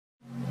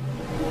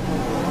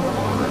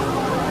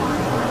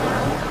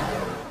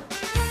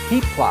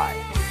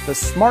HeatPly, the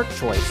smart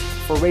choice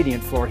for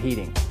radiant floor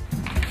heating.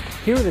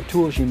 Here are the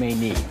tools you may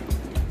need.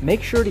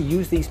 Make sure to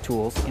use these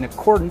tools in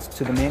accordance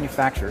to the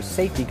manufacturer's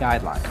safety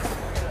guidelines.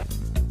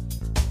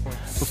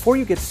 Before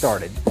you get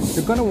started,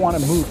 you're going to want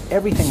to move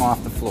everything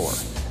off the floor.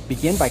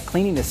 Begin by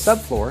cleaning the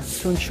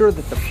subfloor to ensure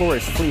that the floor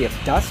is free of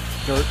dust,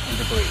 dirt, and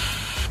debris.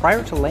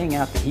 Prior to laying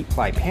out the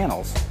HeatPly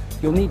panels,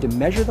 you'll need to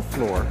measure the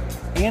floor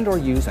and/or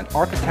use an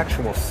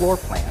architectural floor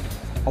plan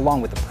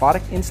along with the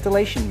product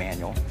installation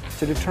manual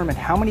to determine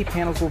how many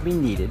panels will be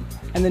needed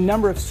and the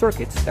number of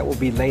circuits that will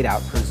be laid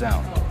out per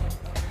zone.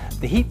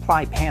 The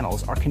HeatPly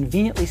panels are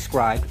conveniently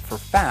scribed for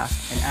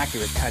fast and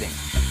accurate cutting.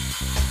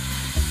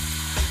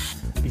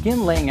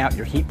 Begin laying out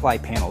your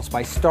HeatPly panels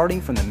by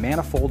starting from the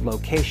manifold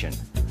location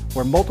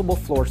where multiple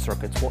floor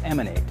circuits will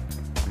emanate.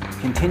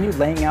 Continue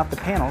laying out the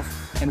panels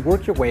and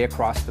work your way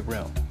across the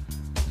room.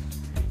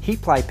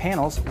 HeatPly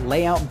panels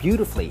lay out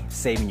beautifully,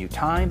 saving you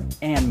time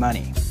and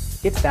money.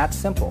 It's that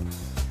simple.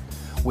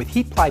 With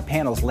HeatPly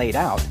panels laid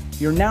out,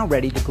 you're now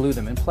ready to glue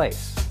them in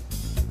place.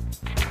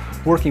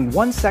 Working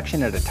one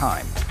section at a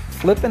time,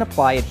 flip and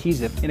apply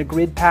adhesive in a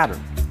grid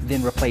pattern,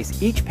 then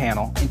replace each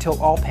panel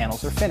until all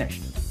panels are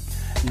finished.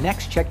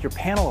 Next, check your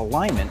panel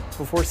alignment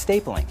before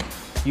stapling.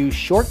 Use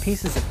short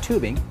pieces of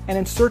tubing and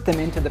insert them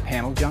into the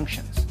panel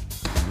junctions.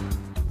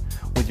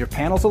 With your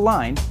panels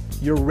aligned,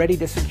 you're ready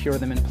to secure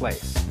them in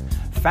place.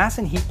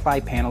 Fasten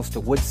HeatPly panels to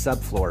wood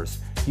subfloors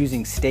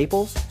using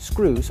staples,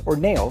 screws, or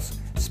nails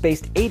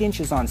spaced 8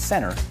 inches on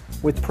center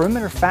with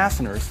perimeter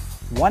fasteners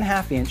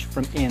 1/2 inch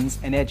from ends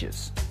and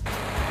edges.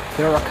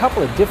 There are a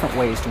couple of different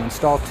ways to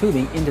install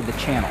tubing into the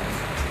channels.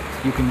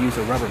 You can use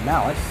a rubber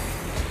mallet,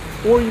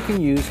 or you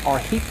can use our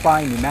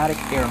HeatPly pneumatic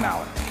air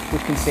mallet,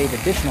 which can save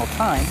additional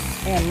time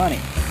and money.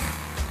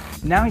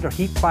 Now your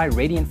HeatPly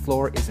radiant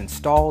floor is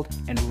installed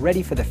and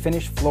ready for the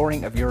finished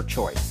flooring of your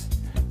choice.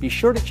 Be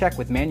sure to check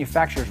with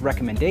manufacturer's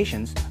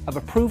recommendations of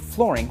approved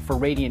flooring for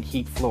radiant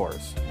heat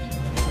floors.